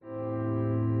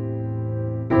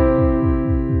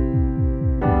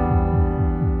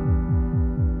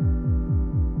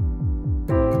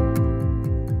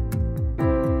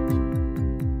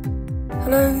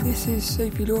is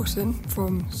Sophie Lawson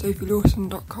from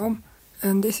sophielawson.com,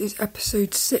 and this is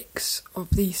episode 6 of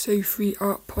the So Free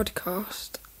Art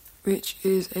podcast, which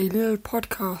is a little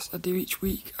podcast I do each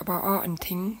week about art and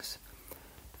things.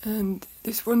 And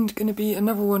this one's going to be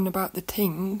another one about the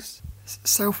things,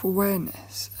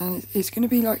 self-awareness, and it's going to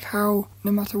be like how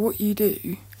no matter what you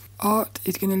do, art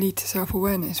is going to lead to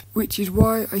self-awareness, which is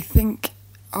why I think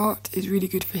art is really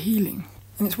good for healing.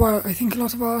 And it's why I think a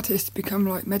lot of artists become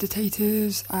like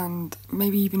meditators and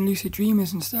maybe even lucid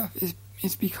dreamers and stuff, is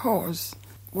because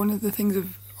one of the things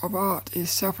of art is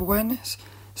self-awareness.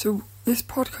 So this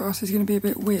podcast is going to be a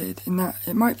bit weird in that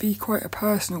it might be quite a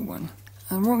personal one.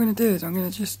 And what I'm going to do is I'm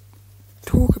going to just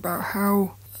talk about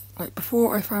how, like,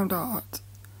 before I found art,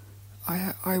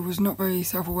 I was not very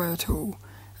self-aware at all.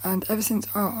 And ever since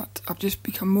art, I've just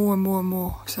become more and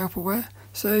more self-aware.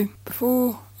 So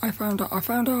before I found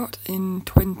art in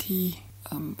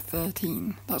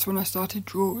 2013. That's when I started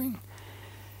drawing.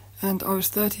 And I was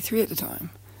 33 at the time.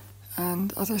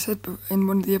 And as I said in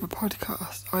one of the other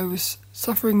podcasts, I was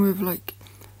suffering with like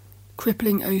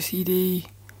crippling OCD,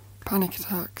 panic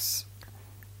attacks,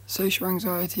 social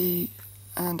anxiety,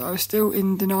 and I was still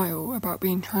in denial about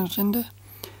being transgender.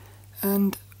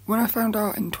 And when I found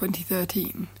art in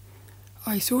 2013,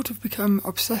 I sort of become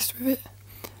obsessed with it,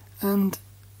 and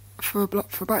for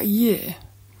about a year,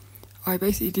 I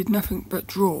basically did nothing but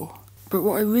draw. But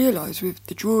what I realised with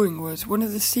the drawing was one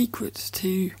of the secrets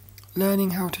to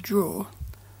learning how to draw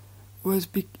was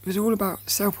all about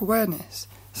self-awareness.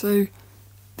 So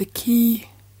the key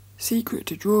secret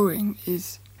to drawing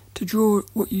is to draw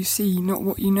what you see, not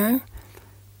what you know.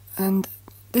 And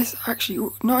this actually,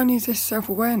 not only is this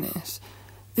self-awareness,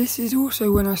 this is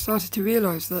also when I started to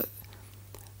realise that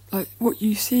like what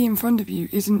you see in front of you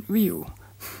isn't real.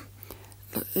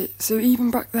 So even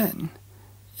back then,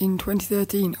 in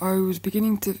 2013, I was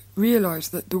beginning to realise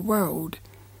that the world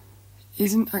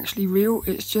isn't actually real,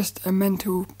 it's just a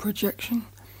mental projection.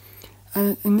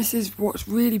 And this is what's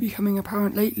really becoming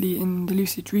apparent lately in the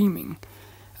lucid dreaming.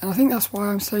 And I think that's why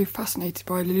I'm so fascinated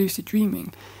by the lucid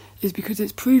dreaming, is because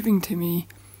it's proving to me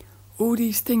all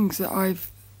these things that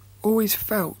I've always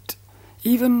felt.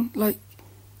 Even like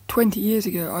 20 years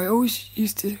ago, I always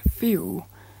used to feel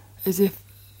as if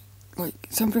like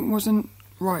something wasn't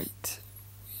right,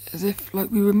 as if like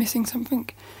we were missing something.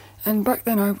 And back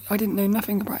then I didn't know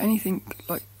nothing about anything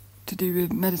like to do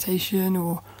with meditation,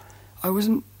 or I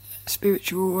wasn't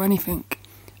spiritual or anything.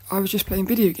 I was just playing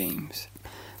video games.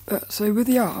 But so with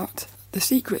the art, the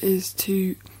secret is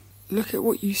to look at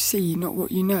what you see, not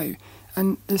what you know.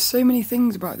 And there's so many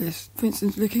things about this. For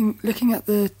instance, looking at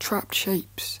the trapped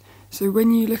shapes. So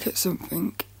when you look at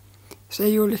something, say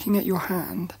you're looking at your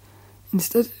hand,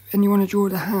 and you want to draw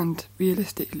the hand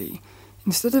realistically,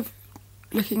 instead of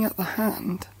looking at the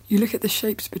hand, you look at the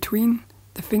shapes between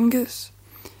the fingers.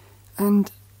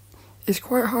 And it's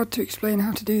quite hard to explain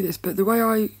how to do this, but the way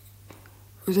I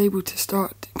was able to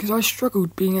start, because I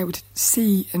struggled being able to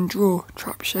see and draw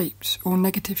trap shapes or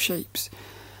negative shapes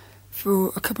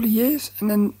for a couple of years, and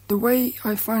then the way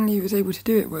I finally was able to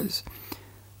do it was,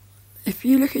 if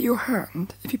you look at your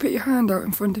hand, if you put your hand out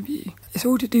in front of you, it's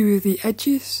all to do with the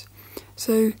edges.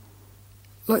 So,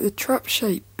 like the trap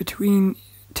shape between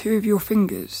two of your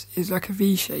fingers is like a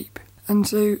V shape. And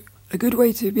so, a good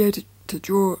way to be able to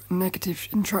draw negative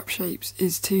and trap shapes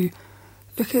is to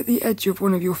look at the edge of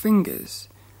one of your fingers.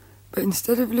 But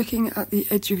instead of looking at the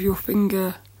edge of your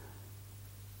finger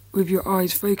with your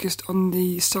eyes focused on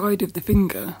the side of the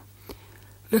finger,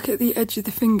 look at the edge of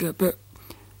the finger, but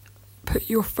put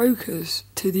your focus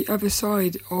to the other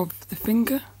side of the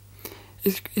finger.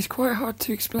 It's quite hard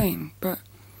to explain, but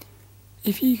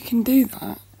if you can do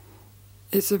that,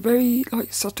 it's a very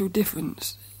like subtle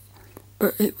difference,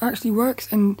 but it actually works.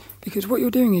 And because what you're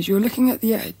doing is you're looking at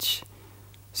the edge,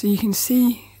 so you can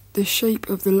see the shape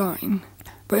of the line,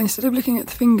 but instead of looking at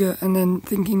the finger and then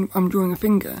thinking I'm drawing a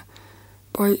finger,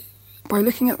 by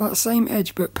looking at that same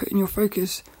edge but putting your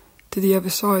focus to the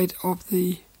other side of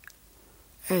the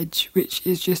edge, which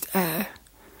is just air,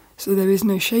 so there is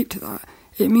no shape to that,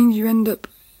 it means you end up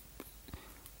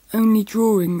only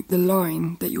drawing the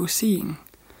line that you're seeing.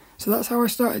 So that's how I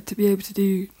started to be able to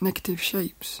do negative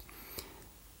shapes,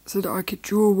 so that I could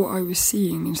draw what I was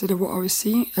seeing instead of what I was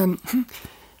seeing.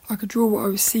 I could draw what I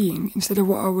was seeing instead of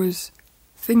what I was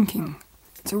thinking.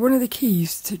 So one of the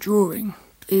keys to drawing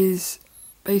is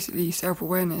basically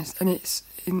self-awareness, and it's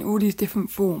in all these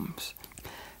different forms.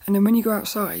 And then when you go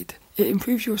outside, it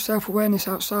improves your self-awareness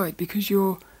outside, because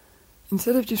you're,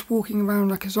 instead of just walking around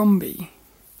like a zombie,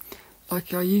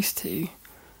 like I used to,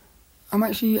 I'm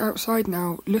actually outside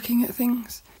now looking at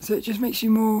things. So it just makes you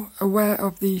more aware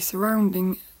of the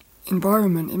surrounding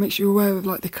environment. It makes you aware of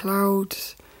like the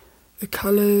clouds, the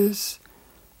colours,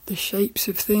 the shapes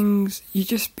of things. You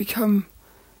just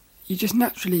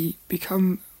naturally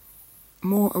become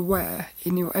more aware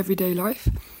in your everyday life.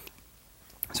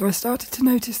 So I started to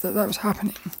notice that was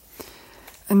happening.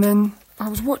 And then I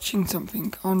was watching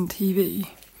something on TV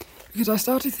because I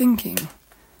started thinking,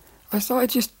 I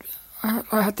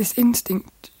had this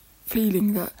instinct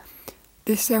feeling that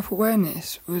this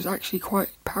self-awareness was actually quite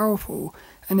powerful,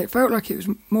 and it felt like it was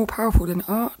more powerful than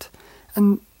art.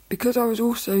 And because I was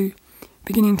also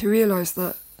beginning to realise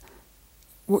that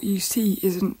what you see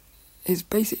is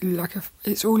basically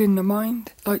it's all in the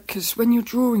mind. Like, because when you're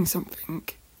drawing something,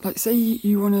 like say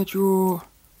you want to draw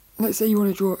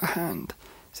a hand,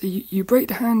 so you break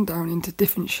the hand down into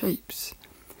different shapes,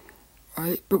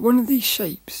 right? But one of these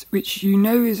shapes, which you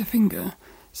know is a finger,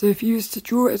 so if you was to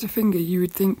draw it as a finger, you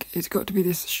would think it's got to be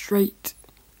this straight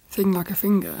thing like a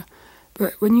finger.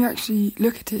 But when you actually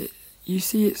look at it, you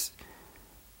see it's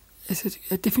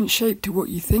a different shape to what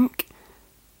you think.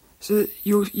 So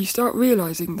you start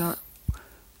realising that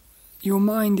your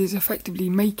mind is effectively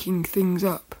making things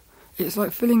up. It's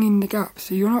like filling in the gaps,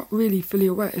 so you're not really fully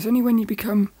aware. It's only when you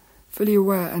become fully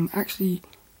aware and actually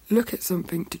look at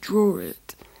something to draw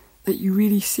it that you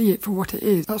really see it for what it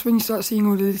is. That's when you start seeing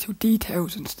all the little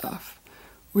details and stuff,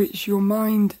 which your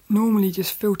mind normally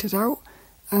just filters out.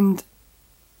 And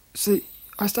so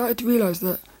I started to realise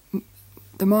that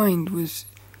the mind was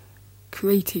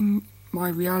creating my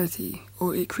reality,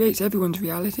 or it creates everyone's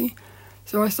reality.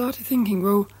 So I started thinking,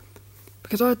 well,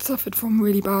 because I had suffered from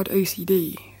really bad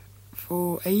OCD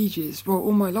for ages, well,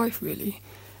 all my life really,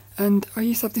 and I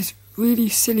used to have this really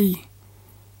silly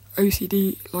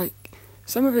OCD, like,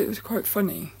 some of it was quite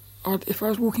funny. If I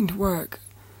was walking to work,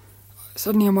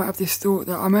 suddenly I might have this thought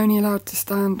that I'm only allowed to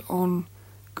stand on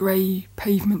grey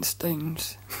pavement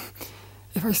stones.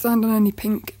 If I stand on any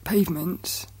pink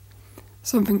pavements,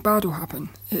 something bad will happen.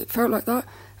 It felt like that,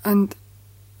 and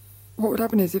what would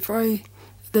happen is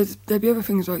there'd be other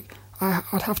things like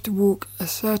I'd have to walk a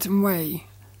certain way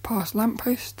past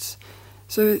lampposts.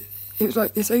 So it was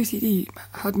like this OCD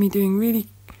had me doing really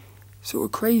sort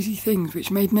of crazy things which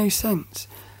made no sense,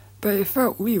 but it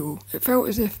felt real. It felt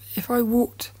as if I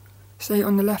walked, say,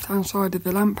 on the left-hand side of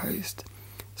the lamppost,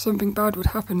 something bad would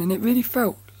happen, and it really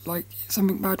felt like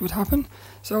something bad would happen.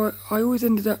 So I always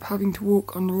ended up having to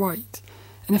walk on the right,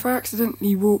 and if I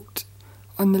accidentally walked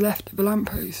on the left of the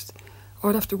lamppost,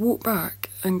 I'd have to walk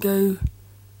back and go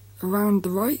around the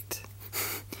right.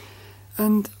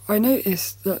 And I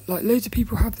noticed that like loads of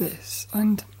people have this,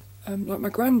 and like my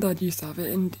granddad used to have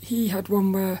it, and he had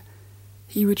one where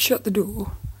he would shut the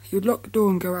door, he would lock the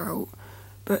door and go out,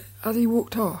 but as he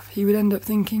walked off, he would end up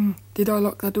thinking, did I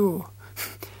lock that door?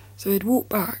 So he'd walk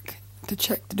back to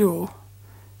check the door,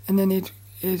 and then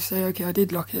he'd say, okay, I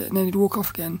did lock it, and then he'd walk off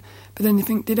again, but then he'd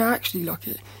think, did I actually lock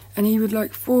it? And he would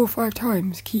like 4 or 5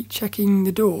 times keep checking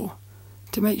the door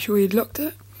to make sure he'd locked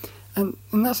it. And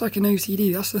that's like an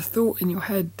OCD, that's the thought in your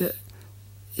head that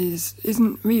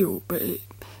isn't real, but it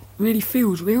really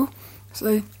feels real.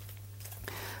 So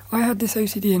I had this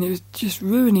OCD and it was just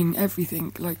ruining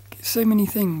everything, like so many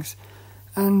things.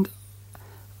 And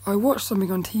I watched something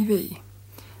on TV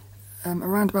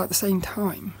around about the same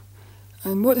time,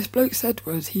 and what this bloke said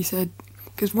was, he said,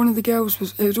 because one of the girls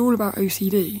it was all about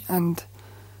OCD, and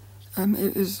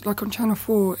it was like on Channel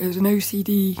 4, it was an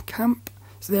OCD camp,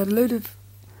 so they had a load of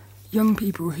young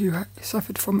people who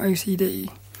suffered from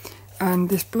OCD, and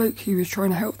this bloke who was trying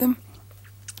to help them.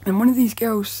 And one of these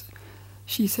girls,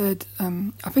 she said,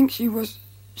 I think she was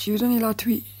only allowed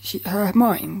to eat, her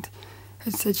mind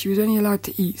had said she was only allowed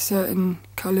to eat certain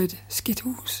coloured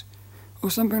Skittles, or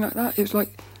something like that. It was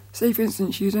like, say for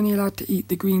instance, she was only allowed to eat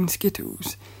the green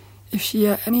Skittles. If she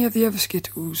ate any of the other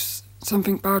Skittles,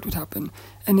 something bad would happen.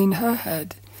 And in her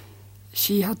head,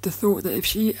 she had the thought that if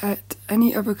she ate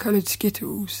any other coloured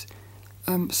Skittles,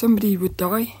 somebody would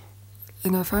die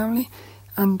in her family.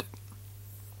 And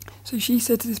so she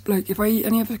said to this bloke, if I eat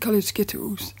any other coloured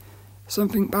Skittles,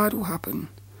 something bad will happen.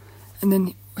 And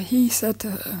then he said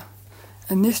to her,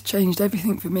 and this changed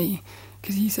everything for me,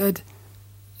 because he said,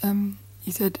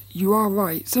 you are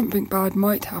right, something bad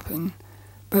might happen,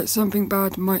 but something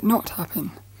bad might not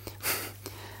happen.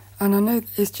 And I know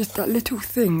it's just that little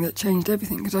thing that changed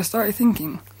everything, because I started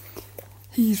thinking,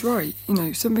 he's right,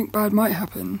 something bad might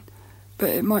happen, but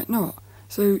it might not.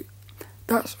 So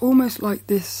that's almost like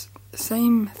this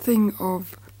same thing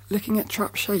of looking at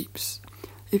trap shapes.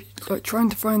 If like trying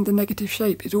to find the negative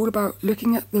shape, it's all about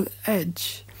looking at the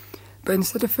edge, but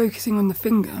instead of focusing on the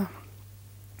finger,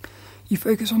 you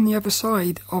focus on the other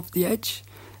side of the edge.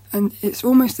 And it's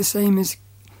almost the same as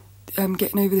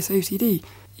getting over this OCD.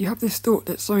 You have this thought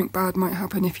that something bad might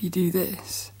happen if you do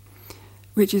this,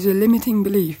 which is a limiting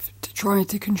belief to try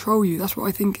to control you. That's what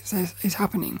I think is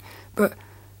happening. But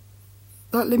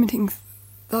that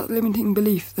limiting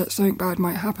belief that something bad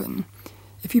might happen,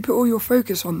 if you put all your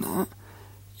focus on that,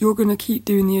 you're going to keep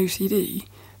doing the OCD.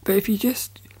 But if you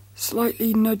just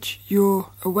slightly nudge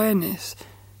your awareness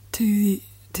to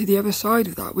the other side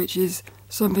of that, which is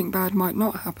something bad might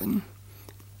not happen,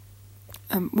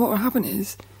 what will happen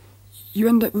is you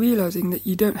end up realising that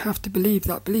you don't have to believe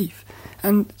that belief.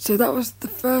 And so that was the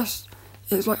first,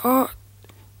 it's like art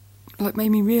made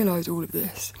me realise all of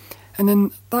this. And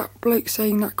then that bloke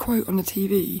saying that quote on the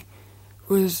TV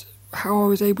was how I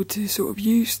was able to sort of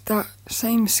use that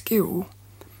same skill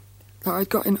that I'd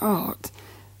got in art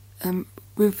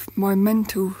with my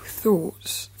mental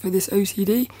thoughts for this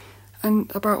OCD.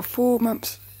 And about 4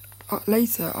 months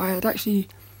later, I had actually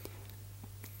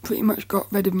pretty much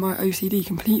got rid of my OCD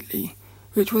completely,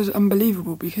 which was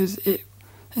unbelievable because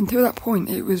until that point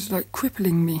it was like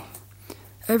crippling me.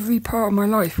 Every part of my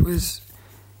life was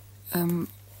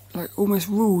almost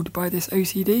ruled by this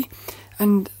OCD,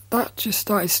 and that just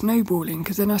started snowballing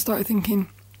because then I started thinking,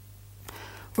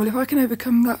 well, if I can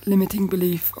overcome that limiting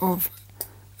belief of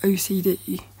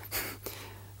OCD,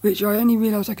 which I only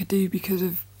realised I could do because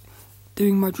of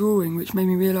doing my drawing, which made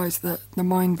me realise that the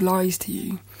mind lies to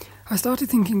you, I started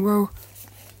thinking, well,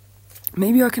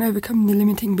 maybe I can overcome the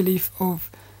limiting belief of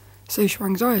social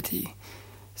anxiety.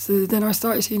 So then I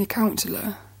started seeing a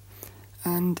counsellor,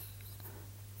 and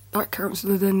that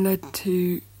counsellor then led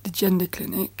to the gender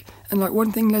clinic, and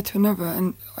one thing led to another,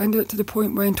 and I ended up to the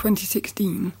point where in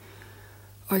 2016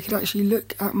 I could actually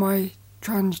look at my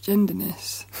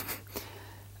transgenderness,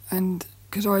 and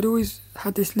because I'd always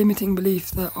had this limiting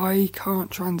belief that I can't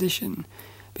transition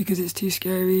because it's too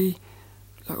scary,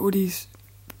 all these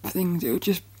things, it would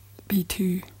just be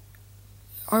too...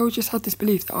 I always just had this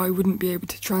belief that I wouldn't be able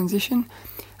to transition,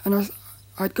 and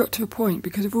I'd got to a point,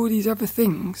 because of all these other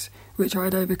things which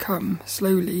I'd overcome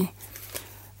slowly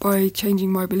by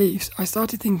changing my beliefs, I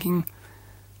started thinking,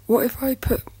 what if I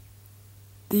put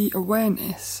the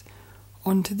awareness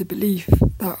onto the belief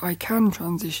that I can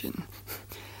transition?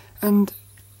 And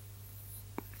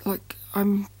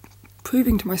I'm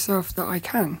proving to myself that I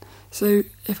can. So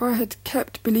if I had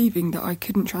kept believing that I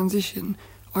couldn't transition,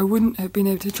 I wouldn't have been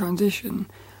able to transition.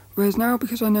 Whereas now,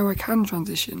 because I know I can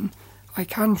transition,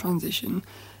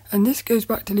 and this goes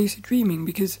back to lucid dreaming,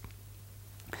 because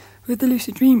with the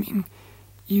lucid dreaming,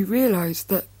 you realise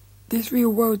that this real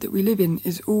world that we live in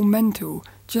is all mental,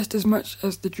 just as much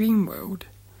as the dream world.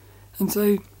 And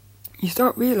so you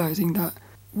start realising that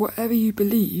whatever you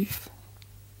believe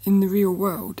in the real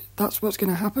world, that's what's going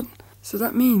to happen. So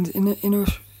that means, in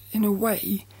a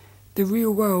way, the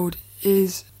real world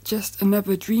is just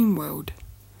another dream world,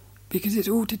 because it's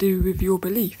all to do with your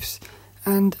beliefs.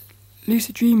 And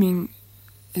lucid dreaming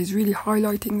is really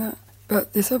highlighting that.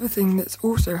 But this other thing that's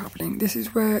also happening, this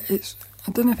is where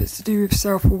I don't know if it's to do with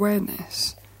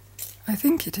self-awareness. I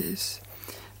think it is.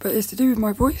 But it's to do with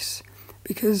my voice,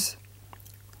 because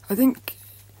I think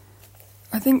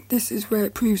this is where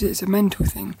it proves it's a mental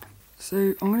thing.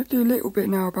 So I'm going to do a little bit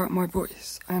now about my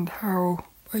voice and how,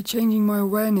 by changing my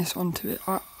awareness onto it,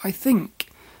 I think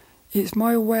it's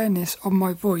my awareness on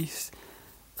my voice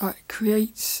that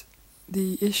creates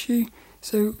the issue.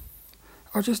 So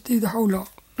I'll just do the whole lot.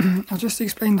 I'll just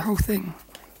explain the whole thing.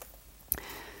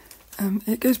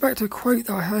 It goes back to a quote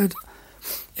that I heard.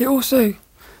 It also...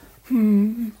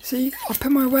 see, I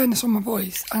put my awareness on my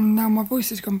voice, and now my voice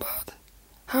has gone bad.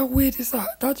 How weird is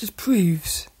that? That just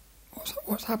proves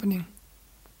what's happening.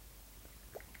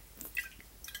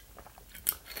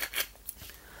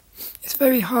 It's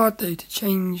very hard, though, to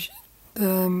change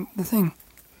the thing.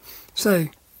 So,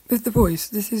 with the voice,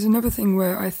 this is another thing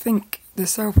where I think the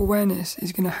self-awareness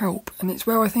is going to help, and it's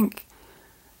where I think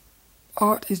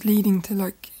art is leading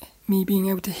to, me being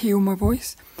able to heal my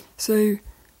voice. So,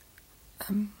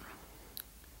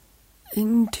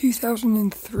 in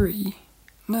 2003,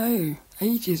 no,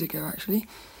 ages ago actually,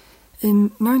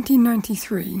 in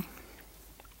 1993,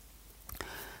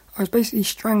 I was basically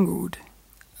strangled.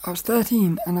 I was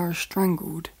 13 and I was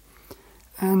strangled,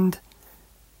 and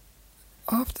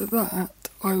after that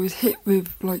I was hit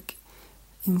with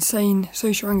insane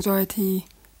social anxiety,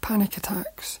 panic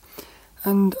attacks,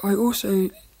 and I also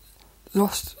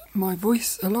lost my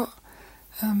voice a lot.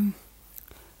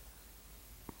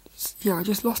 I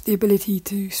just lost the ability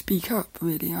to speak up,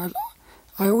 really. I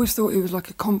always thought it was like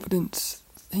a confidence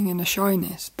thing and a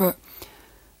shyness, but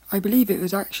I believe it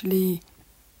was actually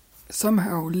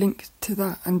somehow linked to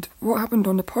that. And what happened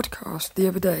on the podcast the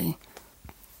other day,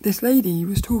 this lady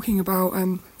was talking about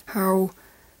how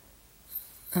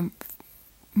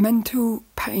mental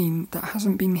pain that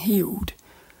hasn't been healed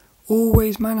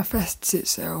always manifests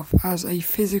itself as a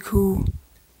physical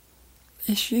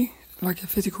issue, like a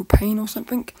physical pain or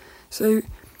something. So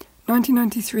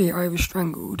 1993 I was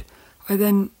strangled.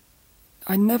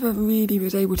 I never really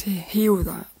was able to heal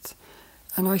that,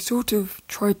 and I sort of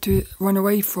tried to run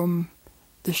away from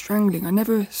the strangling. I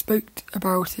never spoke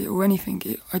about it or anything.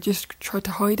 I just tried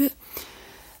to hide it,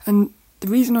 and the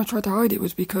reason I tried to hide it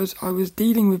was because I was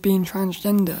dealing with being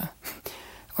transgender.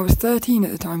 I was 13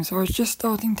 at the time, so I was just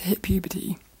starting to hit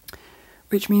puberty,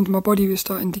 which means my body was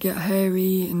starting to get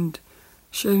hairy and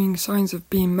showing signs of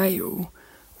being male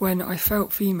when I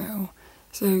felt female.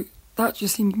 So that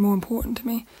just seemed more important to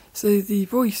me. So the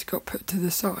voice got put to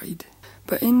the side.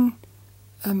 But in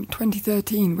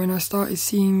 2013, when I started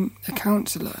seeing a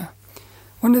counsellor,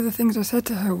 one of the things I said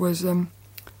to her was,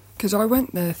 because I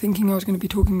went there thinking I was going to be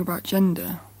talking about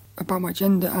my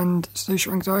gender and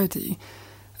social anxiety,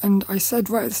 and I said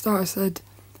right at the start,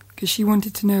 because she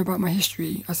wanted to know about my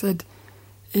history, I said,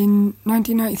 in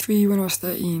 1993 when I was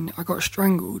 13, I got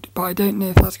strangled, but I don't know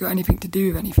if that's got anything to do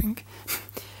with anything.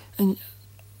 and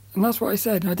that's what I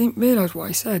said, and I didn't realise what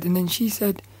I said, and then she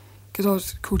said, because I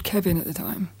was called Kevin at the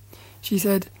time, she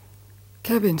said,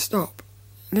 Kevin, stop,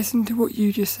 listen to what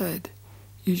you just said.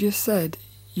 You just said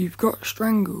you got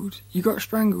strangled,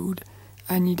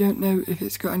 and you don't know if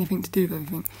it's got anything to do with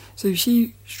everything. So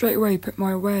she straight away put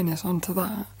my awareness onto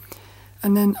that.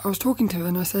 And then I was talking to her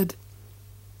and I said,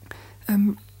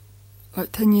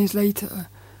 like 10 years later,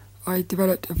 I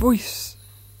developed a voice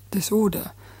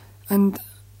disorder. And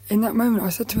in that moment I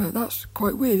said to her, that's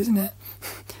quite weird, isn't it?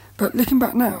 But looking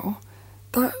back now,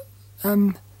 that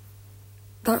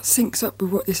syncs up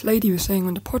with what this lady was saying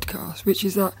on the podcast, which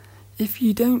is that if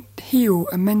you don't heal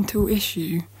a mental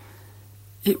issue,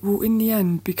 it will in the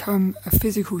end become a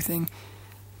physical thing.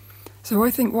 So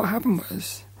I think what happened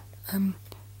was,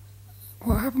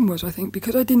 I think,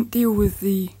 because I didn't deal with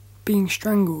the being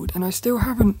strangled, and I still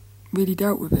haven't really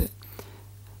dealt with it,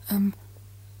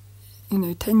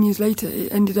 10 years later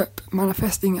it ended up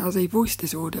manifesting as a voice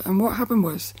disorder. And what happened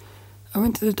was, I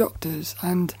went to the doctors,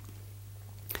 and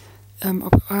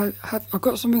I've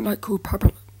got something like called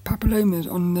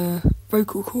papillomas on the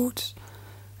vocal cords.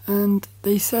 And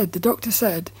the doctor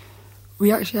said,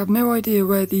 we actually have no idea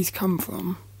where these come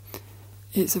from.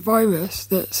 It's a virus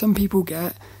that some people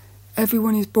get.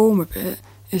 Everyone is born with it.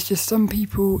 It's just some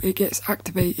people it gets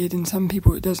activated and some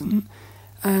people it doesn't.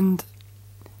 And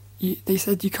they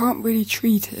said you can't really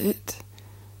treat it.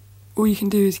 All you can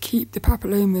do is keep the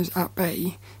papillomas at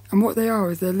bay. And what they are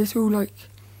is they're little,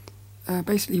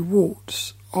 basically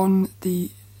warts on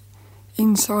the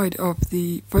inside of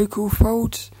the vocal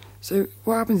folds. So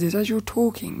what happens is, as you're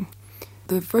talking,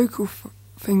 the vocal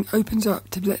thing opens up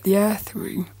to let the air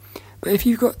through. But if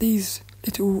you've got these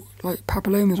little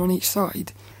papillomas on each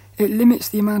side, it limits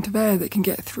the amount of air that can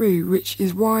get through, which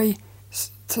is why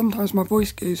sometimes my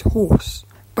voice goes hoarse.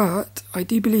 But I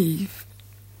do believe,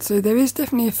 so there is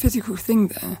definitely a physical thing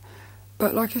there.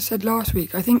 But like I said last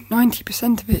week, I think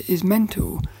 90% of it is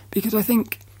mental, because I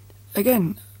think,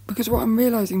 again, because what I'm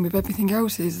realising with everything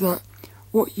else is that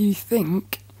what you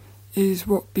think is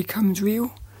what becomes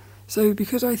real. So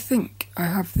because I think I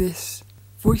have this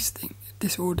voice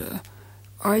disorder,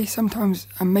 I sometimes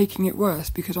am making it worse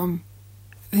because I'm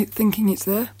thinking it's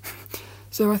there.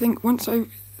 So I think once I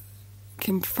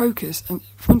can focus, and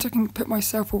once I can put my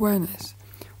self-awareness,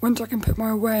 once I can put my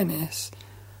awareness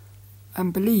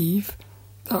and believe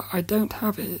that I don't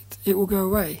have it, it will go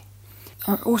away.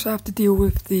 I also have to deal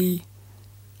with the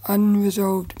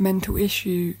unresolved mental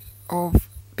issue of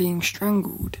being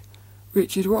strangled,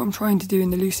 which is what I'm trying to do in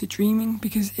the lucid dreaming,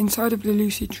 because inside of the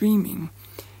lucid dreaming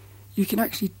you can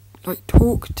actually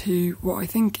talk to what I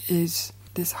think is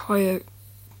this higher,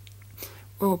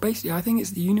 well, basically I think it's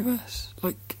the universe,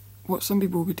 like what some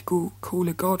people would call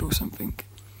a god or something.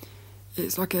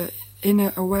 It's like a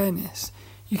inner awareness.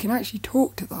 You can actually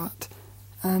talk to that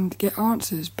and get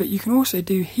answers, but you can also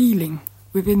do healing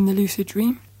within the lucid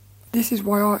dream. This is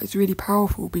why art is really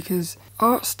powerful, because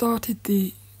art started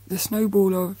the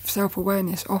snowball of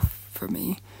self-awareness off for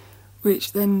me,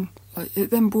 which then, it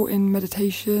then brought in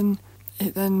meditation.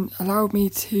 It then allowed me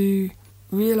to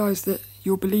realise that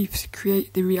your beliefs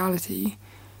create the reality,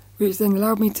 which then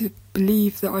allowed me to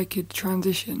believe that I could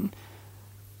transition.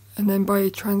 And then by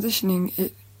transitioning,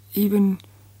 it even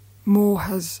more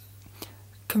has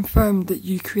confirmed that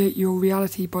you create your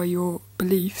reality by your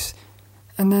beliefs.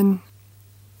 And then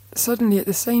suddenly, at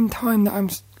the same time that I'm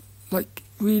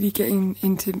really getting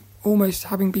into almost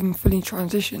having been fully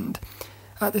transitioned,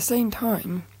 at the same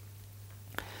time,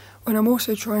 when I'm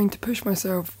also trying to push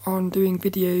myself on doing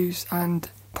videos and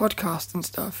podcasts and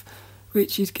stuff,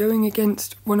 which is going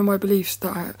against one of my beliefs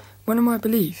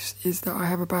is that I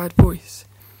have a bad voice.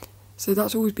 So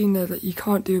that's always been there, that you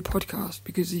can't do a podcast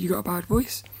because you got a bad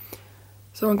voice.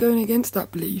 So I'm going against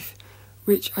that belief,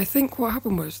 which I think what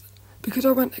happened was, because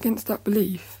I went against that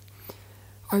belief,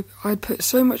 I'd put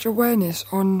so much awareness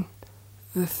on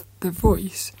the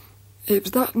voice. It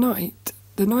was that night,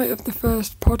 the night of the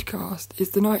first podcast,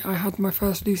 is the night I had my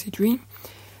first lucid dream.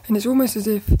 And it's almost as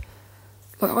if,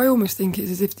 I almost think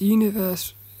it's as if the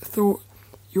universe thought,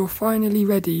 you're finally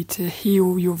ready to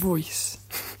heal your voice.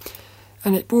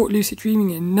 And it brought lucid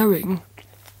dreaming in, knowing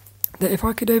that if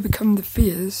I could overcome the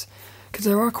fears, because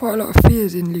there are quite a lot of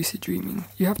fears in lucid dreaming,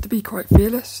 you have to be quite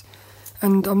fearless,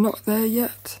 and I'm not there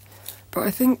yet. But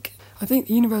I think the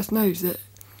universe knows that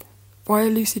via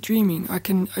lucid dreaming I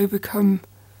can overcome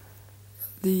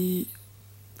the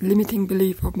limiting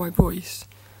belief of my voice.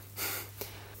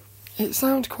 It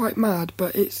sounds quite mad,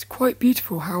 but it's quite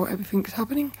beautiful how everything's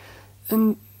happening.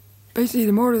 And basically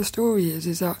the moral of the story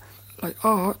is that,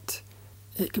 art,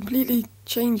 it completely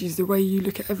changes the way you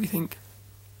look at everything.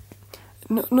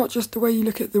 Not just the way you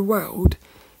look at the world,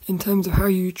 in terms of how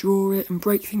you draw it and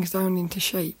break things down into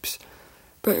shapes,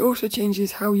 but it also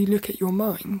changes how you look at your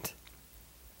mind.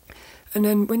 And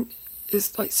then when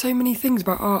it's so many things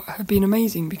about art have been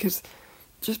amazing, because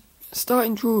just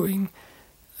starting drawing,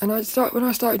 and when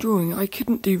I started drawing, I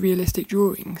couldn't do realistic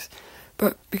drawings,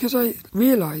 but because I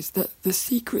realised that the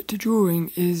secret to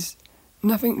drawing is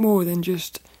nothing more than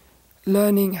just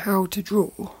learning how to draw.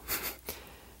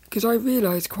 Because I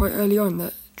realised quite early on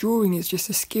that drawing is just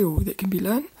a skill that can be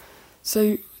learned.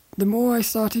 So the more I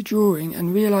started drawing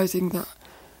and realising that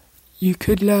you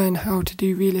could learn how to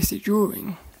do realistic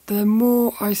drawing, the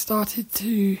more I started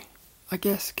to,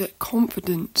 get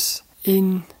confidence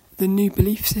in the new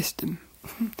belief system.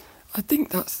 I think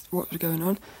that's what was going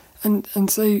on. And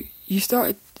so you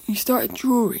started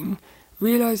drawing,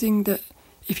 realising that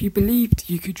if you believed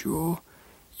you could draw,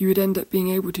 you would end up being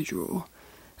able to draw.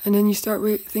 And then you start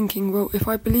thinking, well, if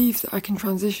I believe that I can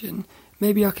transition,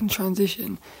 maybe I can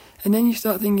transition. And then you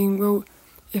start thinking, well,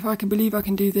 if I can believe I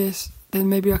can do this, then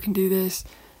maybe I can do this.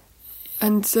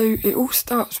 And so it all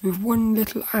starts with one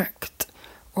little act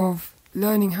of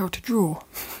learning how to draw.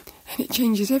 And it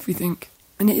changes everything.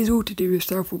 And it is all to do with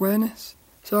self-awareness.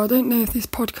 So I don't know if this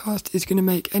podcast is going to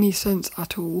make any sense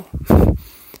at all.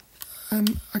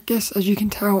 I guess, as you can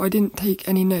tell, I didn't take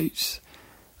any notes.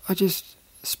 I just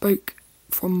spoke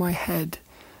from my head.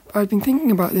 But I'd been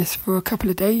thinking about this for a couple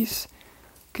of days,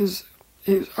 because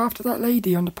it was after that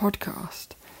lady on the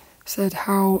podcast said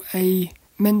how a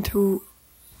mental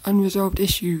unresolved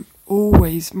issue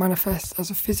always manifests as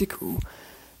a physical.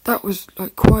 That was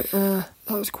quite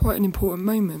an important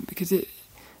moment, because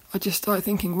I just started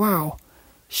thinking, wow,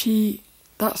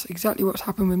 that's exactly what's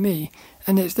happened with me.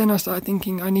 And it's then I started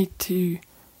thinking I need to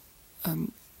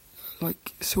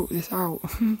sort this out.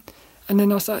 And then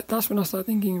that's when I started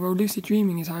thinking, well, lucid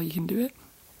dreaming is how you can do it.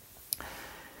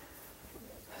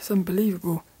 It's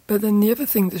unbelievable. But then the other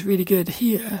thing that's really good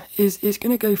here is it's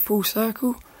going to go full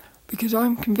circle, because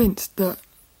I'm convinced that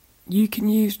you can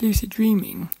use lucid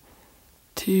dreaming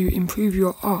to improve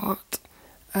your art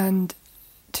and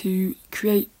to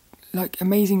create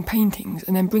amazing paintings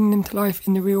and then bring them to life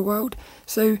in the real world.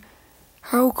 So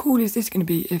how cool is this going to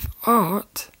be if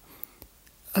art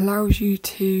allows you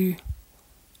to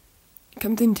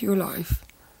come into your life,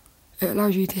 it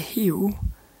allows you to heal,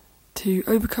 to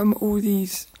overcome all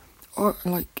these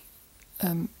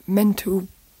mental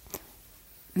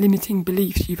limiting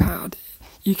beliefs you've had.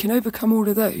 You can overcome all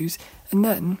of those, and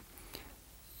then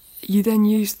you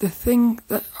use the thing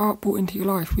that art brought into your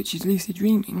life, which is lucid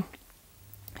dreaming.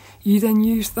 You then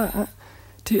use that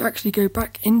to actually go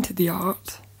back into the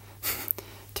art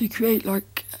to create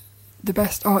the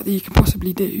best art that you can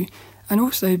possibly do. And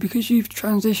also, because you've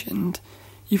transitioned,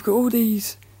 you've got all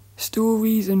these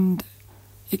stories and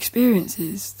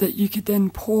experiences that you could then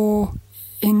pour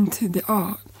into the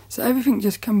art. So everything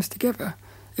just comes together.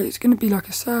 It's going to be like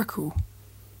a circle.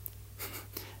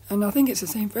 And I think it's the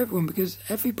same for everyone, because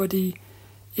everybody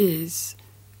is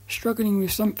struggling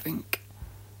with something.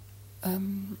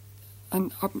 And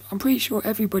I'm pretty sure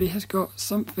everybody has got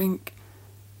something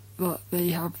that they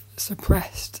have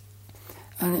suppressed.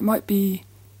 And it might be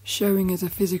showing as a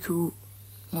physical,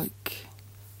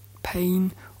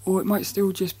 pain, or it might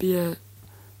still just be a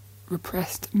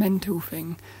repressed mental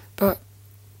thing. But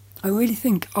I really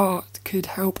think art could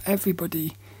help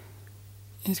everybody.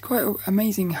 It's quite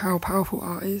amazing how powerful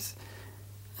art is.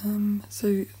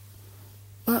 So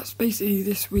that's basically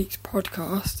this week's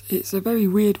podcast. It's a very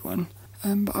weird one,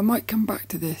 but I might come back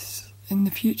to this in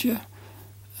the future,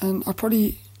 and I'd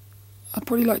probably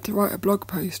like to write a blog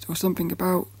post or something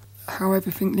about how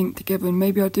everything linked together, and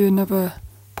maybe I'll do another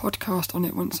podcast on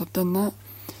it once I've done that.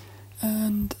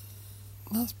 And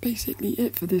that's basically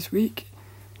it for this week.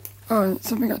 Oh,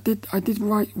 something I did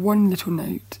write one little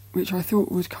note which I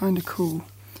thought was kind of cool.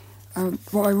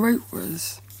 What I wrote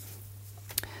was,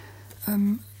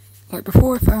 like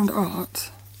before I found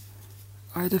art,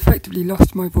 I had effectively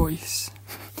lost my voice.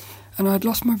 And I'd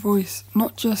lost my voice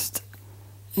not just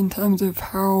in terms of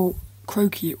how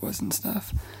croaky it was and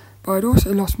stuff, but I'd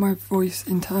also lost my voice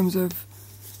in terms of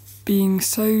being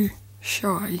so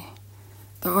shy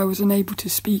that I was unable to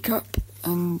speak up,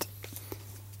 and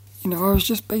I was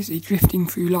just basically drifting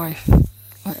through life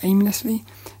like aimlessly.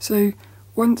 So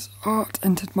once art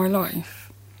entered my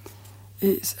life,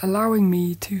 it's allowing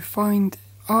me to find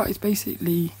art is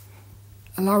basically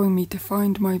allowing me to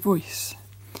find my voice,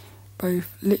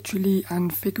 both literally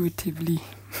and figuratively,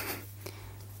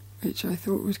 which I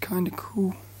thought was kind of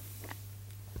cool.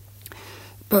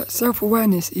 But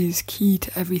self-awareness is key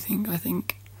to everything, I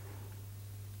think.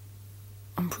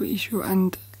 I'm pretty sure.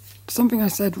 And something I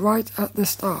said right at the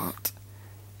start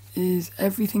is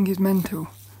everything is mental.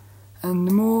 And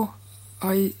the more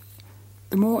I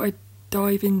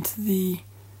dive into the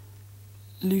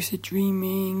lucid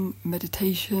dreaming,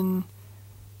 meditation,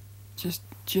 just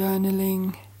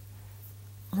journaling,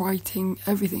 writing,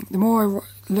 everything, the more I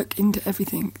look into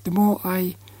everything, the more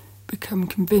I become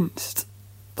convinced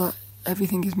that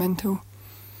everything is mental.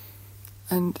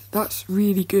 And that's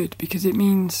really good, because it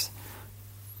means,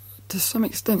 to some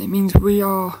extent, it means we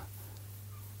are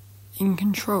in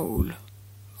control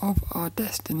of our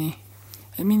destiny.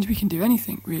 It means we can do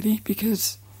anything, really,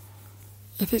 because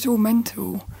if it's all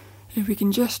mental, if we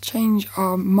can just change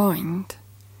our mind,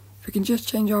 if we can just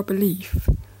change our belief,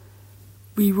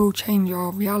 we will change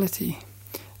our reality.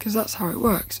 Because that's how it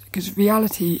works. Because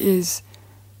reality is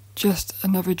just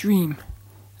another dream,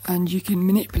 and you can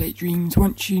manipulate dreams.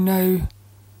 Once you know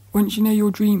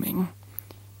you're dreaming,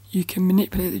 you can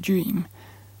manipulate the dream.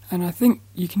 And I think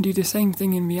you can do the same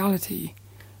thing in reality,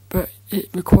 but it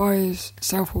requires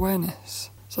self-awareness.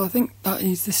 So I think that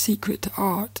is the secret to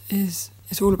art, is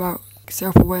it's all about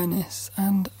self-awareness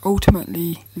and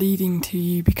ultimately leading to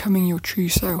you becoming your true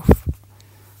self,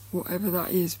 whatever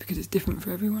that is, because it's different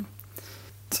for everyone.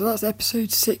 So that's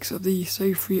episode 6 of the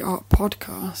So Free Art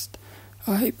podcast.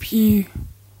 I hope you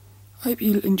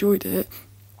enjoyed it.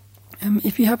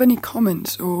 If you have any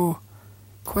comments or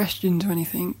questions or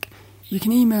anything, you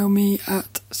can email me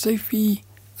at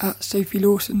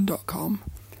sophie@sophielawson.com,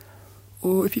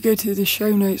 or if you go to the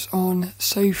show notes on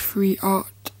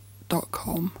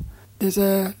sofreeart.com, there's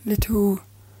a little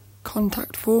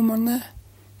contact form on there,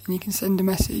 and you can send a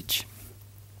message,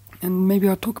 and maybe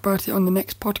I'll talk about it on the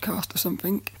next podcast or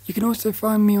something. You can also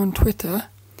find me on Twitter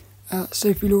at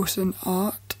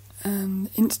sophielawsonart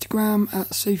and Instagram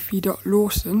at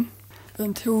sophie.lawson. But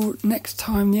until next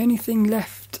time, the only thing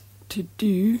left to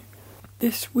do,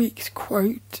 this week's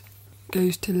quote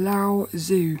goes to Lao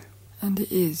Tzu, and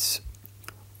it is,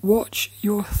 "Watch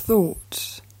your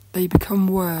thoughts, they become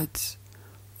words.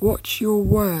 Watch your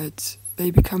words,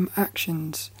 they become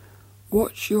actions.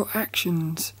 Watch your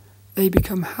actions, they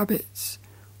become habits.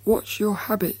 Watch your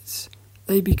habits,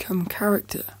 they become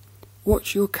character.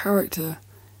 Watch your character,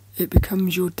 it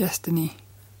becomes your destiny."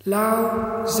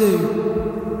 Lao Tzu.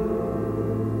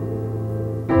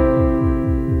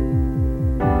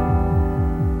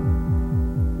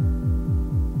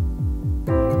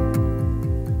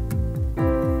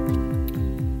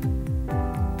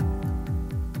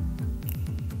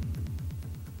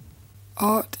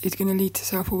 Art is going to lead to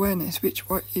self-awareness, which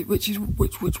why?